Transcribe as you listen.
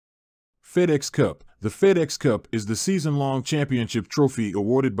FedEx Cup. The FedEx Cup is the season-long championship trophy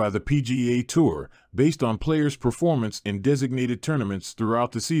awarded by the PGA Tour based on players' performance in designated tournaments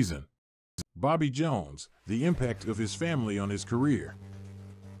throughout the season. Bobby Jones, the impact of his family on his career.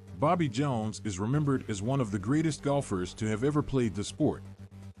 Bobby Jones is remembered as one of the greatest golfers to have ever played the sport.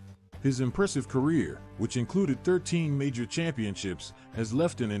 His impressive career, which included 13 major championships, has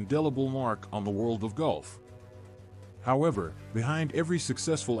left an indelible mark on the world of golf. However, behind every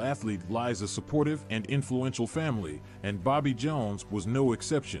successful athlete lies a supportive and influential family, and Bobby Jones was no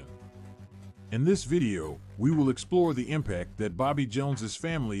exception. In this video, we will explore the impact that Bobby Jones's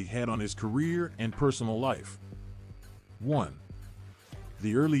family had on his career and personal life. 1.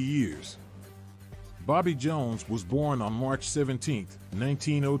 The early years. Bobby Jones was born on March 17,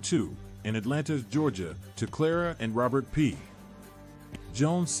 1902, in Atlanta, Georgia, to Clara and Robert P.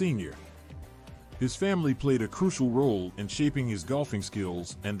 Jones Sr. His family played a crucial role in shaping his golfing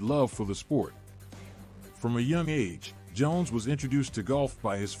skills and love for the sport. From a young age, Jones was introduced to golf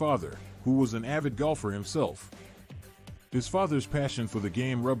by his father, who was an avid golfer himself. His father's passion for the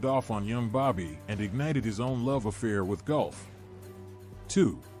game rubbed off on young Bobby and ignited his own love affair with golf.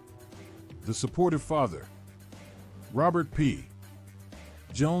 2. The supportive father. Robert P.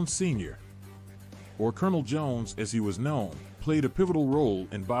 Jones Sr., or Colonel Jones as he was known, played a pivotal role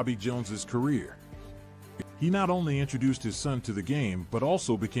in Bobby Jones's career. He not only introduced his son to the game but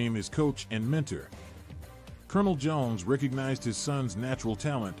also became his coach and mentor. Colonel Jones recognized his son's natural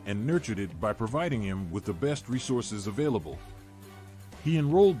talent and nurtured it by providing him with the best resources available. He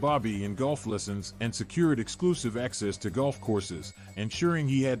enrolled Bobby in golf lessons and secured exclusive access to golf courses, ensuring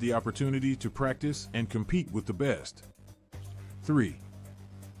he had the opportunity to practice and compete with the best. 3.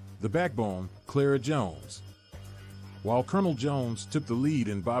 The backbone, Clara Jones. While Colonel Jones took the lead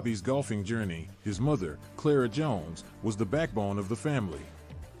in Bobby's golfing journey, his mother, Clara Jones, was the backbone of the family.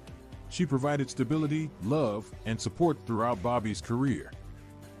 She provided stability, love, and support throughout Bobby's career.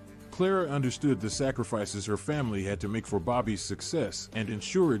 Clara understood the sacrifices her family had to make for Bobby's success and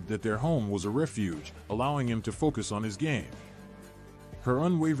ensured that their home was a refuge, allowing him to focus on his game. Her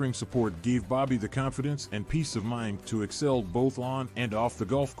unwavering support gave Bobby the confidence and peace of mind to excel both on and off the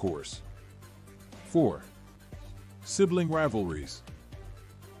golf course. 4. Sibling rivalries.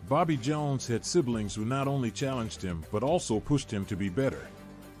 Bobby Jones had siblings who not only challenged him but also pushed him to be better.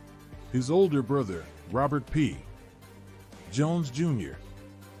 His older brother, Robert P. Jones Jr.,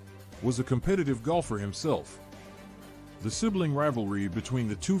 was a competitive golfer himself. The sibling rivalry between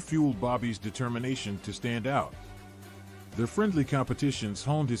the two fueled Bobby's determination to stand out. Their friendly competitions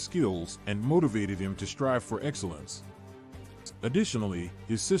honed his skills and motivated him to strive for excellence. Additionally,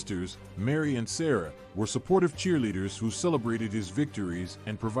 his sisters, Mary and Sarah, were supportive cheerleaders who celebrated his victories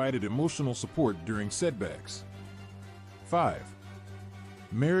and provided emotional support during setbacks. 5.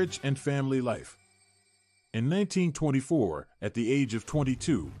 Marriage and family life. In 1924, at the age of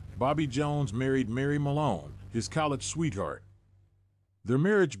 22, Bobby Jones married Mary Malone, his college sweetheart. Their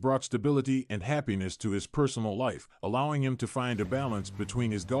marriage brought stability and happiness to his personal life, allowing him to find a balance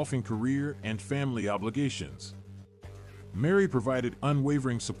between his golfing career and family obligations. Mary provided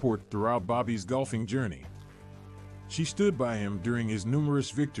unwavering support throughout Bobby's golfing journey. She stood by him during his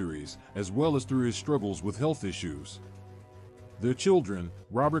numerous victories, as well as through his struggles with health issues. Their children,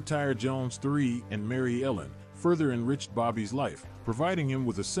 Robert Tyre Jones III and Mary Ellen, further enriched Bobby's life, providing him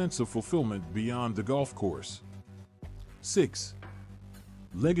with a sense of fulfillment beyond the golf course. 6.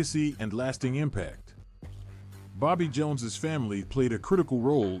 Legacy and lasting impact. Bobby Jones's family played a critical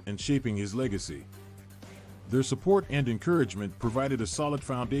role in shaping his legacy. Their support and encouragement provided a solid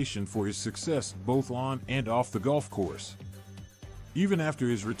foundation for his success both on and off the golf course. Even after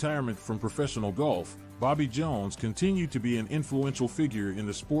his retirement from professional golf, Bobby Jones continued to be an influential figure in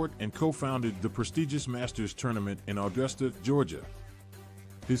the sport and co-founded the prestigious Masters tournament in Augusta, Georgia.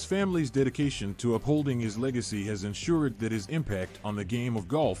 His family's dedication to upholding his legacy has ensured that his impact on the game of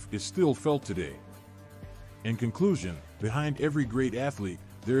golf is still felt today. In conclusion, behind every great athlete,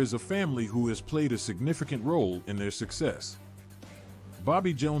 there is a family who has played a significant role in their success.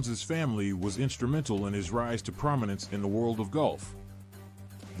 Bobby Jones's family was instrumental in his rise to prominence in the world of golf.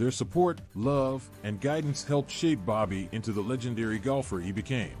 Their support, love, and guidance helped shape Bobby into the legendary golfer he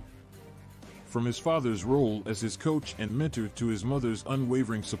became. From his father's role as his coach and mentor to his mother's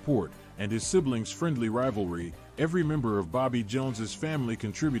unwavering support and his siblings' friendly rivalry, every member of Bobby Jones's family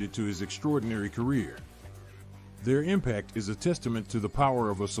contributed to his extraordinary career. Their impact is a testament to the power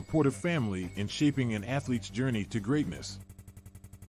of a supportive family in shaping an athlete's journey to greatness.